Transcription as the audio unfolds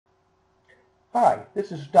Hi,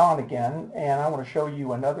 this is Don again, and I want to show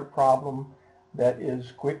you another problem that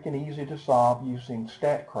is quick and easy to solve using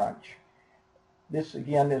StatCrunch. This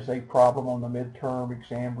again is a problem on the midterm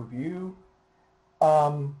exam review,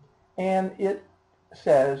 and it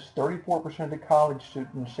says 34% of college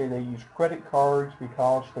students say they use credit cards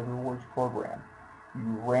because of the rewards program.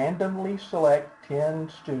 You randomly select 10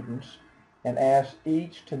 students and ask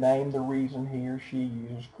each to name the reason he or she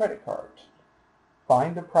uses credit cards.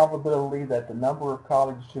 Find the probability that the number of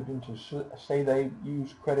college students who say they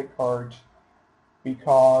use credit cards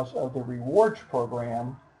because of the rewards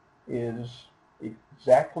program is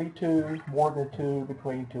exactly 2, more than 2,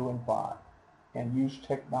 between 2 and 5. And use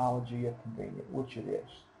technology if convenient, which it is.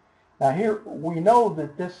 Now here, we know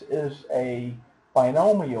that this is a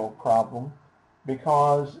binomial problem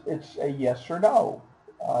because it's a yes or no,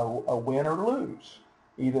 a win or lose.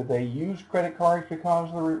 Either they use credit cards because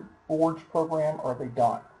of the rewards program or they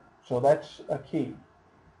don't. So that's a key.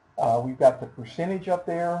 We've got the percentage up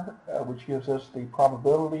there, which gives us the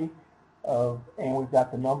probability of, and we've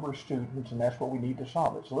got the number of students, and that's what we need to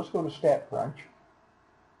solve it. So let's go to StatCrunch.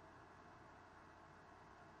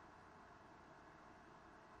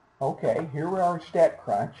 Okay, here we are in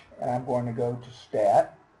StatCrunch, and I'm going to go to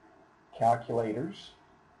Stat, Calculators,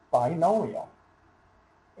 Binomial.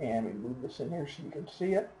 And we move this in here so you can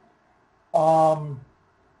see it.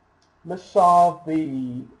 Let's solve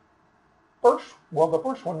the first, the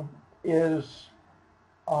first one is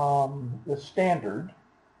the standard.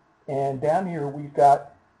 And down here we've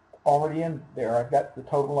got already in there, I've got the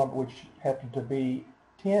total number, which happened to be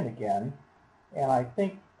 10 again. And I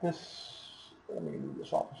think this, let me move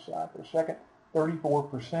this off the side for a second,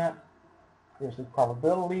 34% is the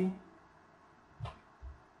probability.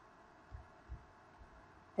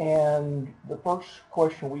 And the first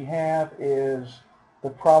question we have is the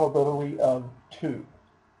probability of 2.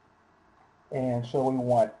 And so we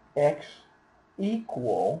want x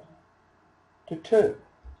equal to 2.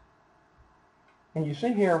 And you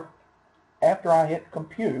see here, after I hit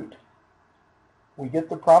compute, we get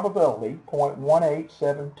the probability,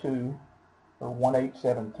 0.1872 or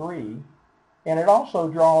 1873, and it also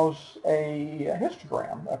draws a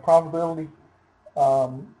histogram, a probability,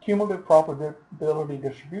 cumulative probability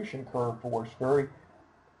distribution curve for us, very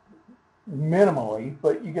minimally,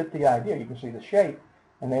 but you get the idea. You can see the shape,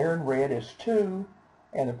 and there in red is 2,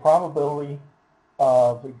 and the probability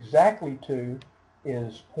of exactly 2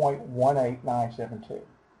 is 0.18972.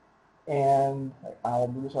 And I'll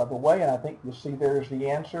move this out of the way, and I think you'll see there's the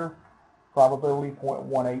answer, probability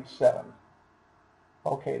 0.187.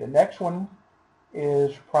 Okay, the next one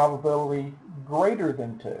is probability greater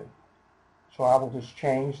than 2. So I will just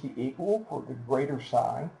change the equal for the greater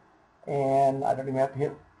sign, and I don't even have to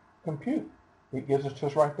hit compute. It gives it to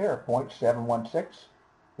us right there, 0.716,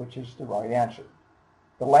 which is the right answer.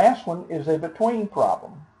 The last one is a between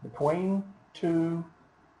problem, between 2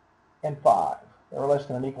 and 5, or less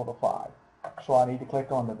than or equal to 5. So I need to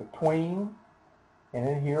click on the between, and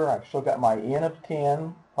in here I've still got my n of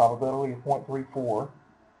 10, probability of 0.34,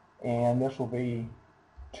 and this will be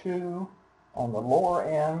 2 on the lower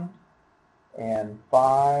end and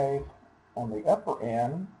 5 on the upper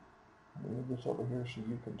end. Let me move this over here so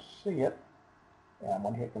you can see it. And I'm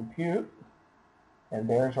going to hit compute, and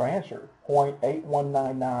there's our answer,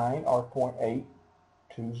 0.8199 or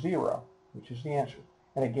 0.820, which is the answer.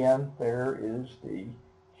 And again, there is the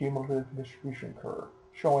cumulative distribution curve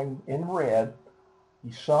showing in red.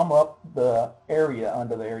 You sum up the area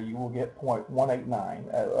under there, you will get 0.189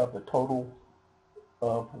 of the total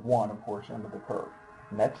of 1, of course, under the curve.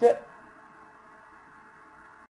 And that's it.